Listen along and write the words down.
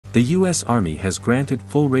The U.S. Army has granted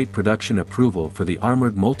full-rate production approval for the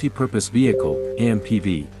Armored Multi Purpose Vehicle,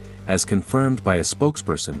 AMPV, as confirmed by a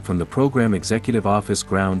spokesperson from the Program Executive Office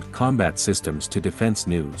Ground Combat Systems to Defense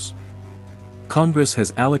News. Congress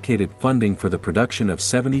has allocated funding for the production of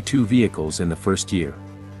 72 vehicles in the first year.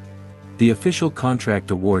 The official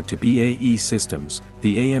contract award to BAE Systems,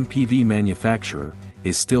 the AMPV manufacturer,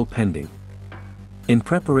 is still pending. In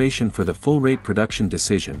preparation for the full-rate production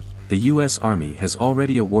decision, the U.S. Army has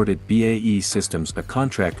already awarded BAE Systems a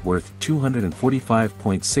contract worth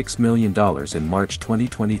 $245.6 million in March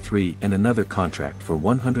 2023 and another contract for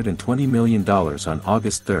 $120 million on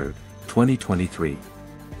August 3, 2023.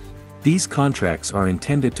 These contracts are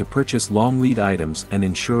intended to purchase long lead items and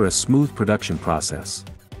ensure a smooth production process.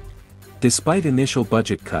 Despite initial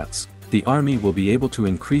budget cuts, the Army will be able to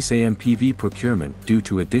increase AMPV procurement due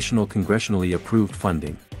to additional congressionally approved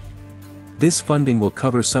funding. This funding will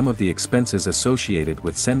cover some of the expenses associated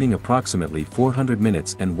with sending approximately 400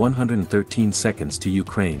 minutes and 113 seconds to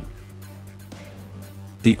Ukraine.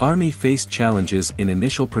 The Army faced challenges in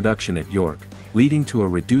initial production at York, leading to a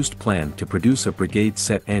reduced plan to produce a brigade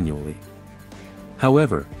set annually.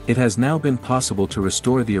 However, it has now been possible to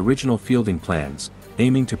restore the original fielding plans,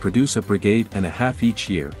 aiming to produce a brigade and a half each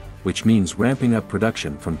year, which means ramping up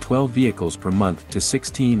production from 12 vehicles per month to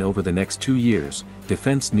 16 over the next 2 years,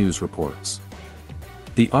 Defense News reports.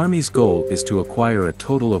 The Army's goal is to acquire a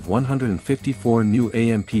total of 154 new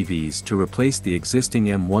AMPVs to replace the existing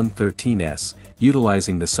M113S,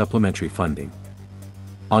 utilizing the supplementary funding.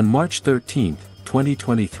 On March 13,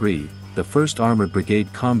 2023, the 1st Armored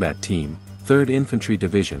Brigade Combat Team, 3rd Infantry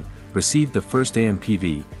Division, received the first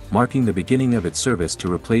AMPV, marking the beginning of its service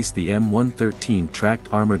to replace the M113 tracked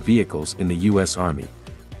armored vehicles in the U.S. Army.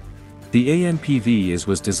 The AMPV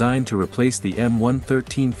was designed to replace the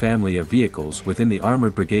M113 family of vehicles within the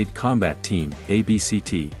Armored Brigade Combat Team,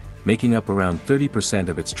 ABCT, making up around 30%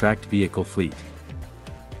 of its tracked vehicle fleet.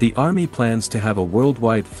 The Army plans to have a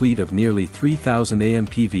worldwide fleet of nearly 3,000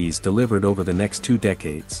 AMPVs delivered over the next 2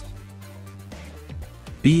 decades.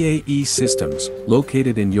 BAE Systems,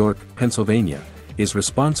 located in York, Pennsylvania, is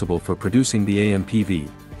responsible for producing the AMPV.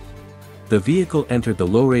 The vehicle entered the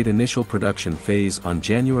low-rate initial production phase on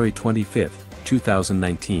January 25,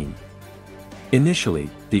 2019.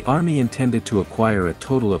 Initially, the Army intended to acquire a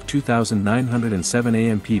total of 2,907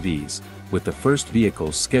 AMPVs, with the first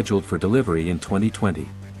vehicles scheduled for delivery in 2020.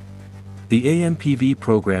 The AMPV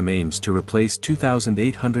program aims to replace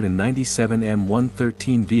 2,897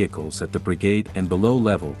 M113 vehicles at the brigade and below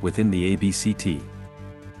level within the ABCT.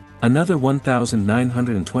 Another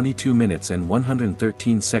 1,922 minutes and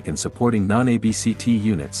 113 seconds supporting non-ABCT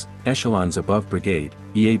units, echelons above brigade,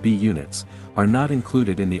 EAB units, are not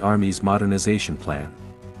included in the Army's modernization plan.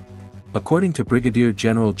 According to Brigadier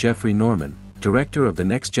General Jeffrey Norman, director of the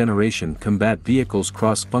Next Generation Combat Vehicles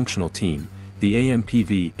Cross-Functional Team, the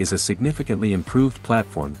AMPV is a significantly improved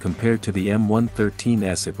platform compared to the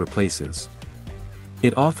M113S it replaces.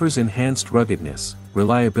 It offers enhanced ruggedness,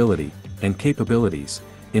 reliability, and capabilities,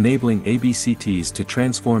 enabling ABCTs to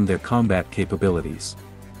transform their combat capabilities.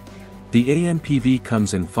 The AMPV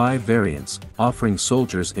comes in 5 variants, offering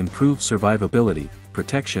soldiers improved survivability,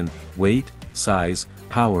 protection, weight, size,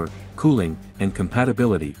 power, cooling, and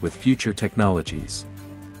compatibility with future technologies.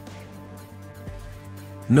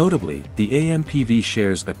 Notably, the AMPV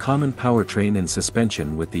shares a common powertrain and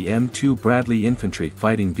suspension with the M2 Bradley Infantry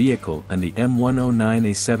Fighting Vehicle and the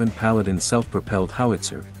M109A7 Paladin self-propelled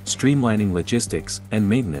howitzer, streamlining logistics and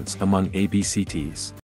maintenance among ABCTs.